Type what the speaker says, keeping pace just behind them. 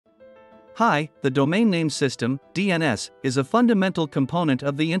Hi, the domain name system, DNS, is a fundamental component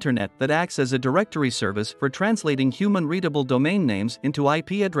of the Internet that acts as a directory service for translating human-readable domain names into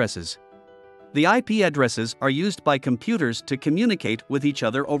IP addresses. The IP addresses are used by computers to communicate with each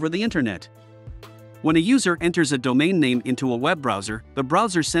other over the Internet. When a user enters a domain name into a web browser, the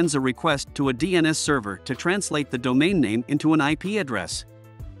browser sends a request to a DNS server to translate the domain name into an IP address.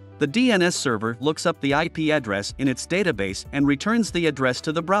 The DNS server looks up the IP address in its database and returns the address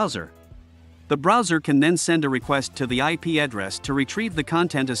to the browser. The browser can then send a request to the IP address to retrieve the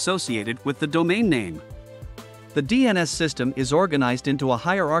content associated with the domain name. The DNS system is organized into a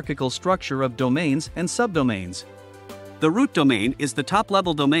hierarchical structure of domains and subdomains. The root domain is the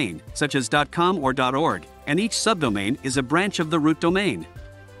top-level domain, such as .com or .org, and each subdomain is a branch of the root domain.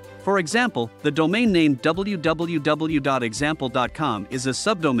 For example, the domain name www.example.com is a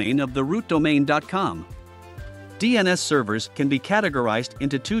subdomain of the root domain .com. DNS servers can be categorized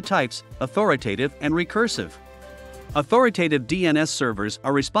into two types, authoritative and recursive. Authoritative DNS servers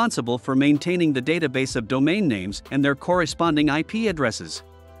are responsible for maintaining the database of domain names and their corresponding IP addresses.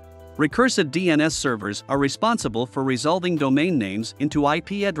 Recursive DNS servers are responsible for resolving domain names into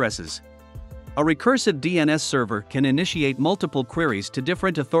IP addresses. A recursive DNS server can initiate multiple queries to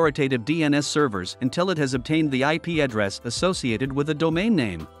different authoritative DNS servers until it has obtained the IP address associated with a domain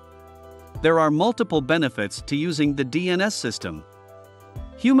name. There are multiple benefits to using the DNS system.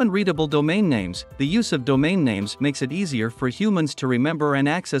 Human-readable domain names. The use of domain names makes it easier for humans to remember and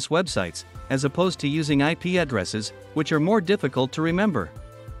access websites, as opposed to using IP addresses, which are more difficult to remember.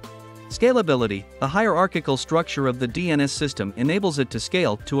 Scalability. The hierarchical structure of the DNS system enables it to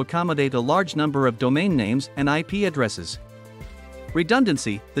scale to accommodate a large number of domain names and IP addresses.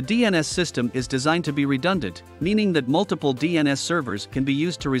 Redundancy. The DNS system is designed to be redundant, meaning that multiple DNS servers can be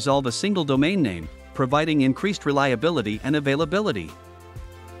used to resolve a single domain name, providing increased reliability and availability.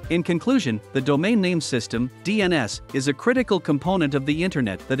 In conclusion, the domain name system, DNS, is a critical component of the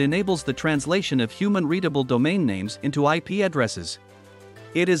Internet that enables the translation of human-readable domain names into IP addresses.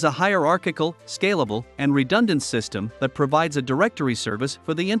 It is a hierarchical, scalable, and redundant system that provides a directory service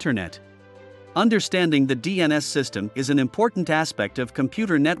for the Internet. Understanding the DNS system is an important aspect of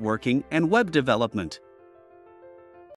computer networking and web development.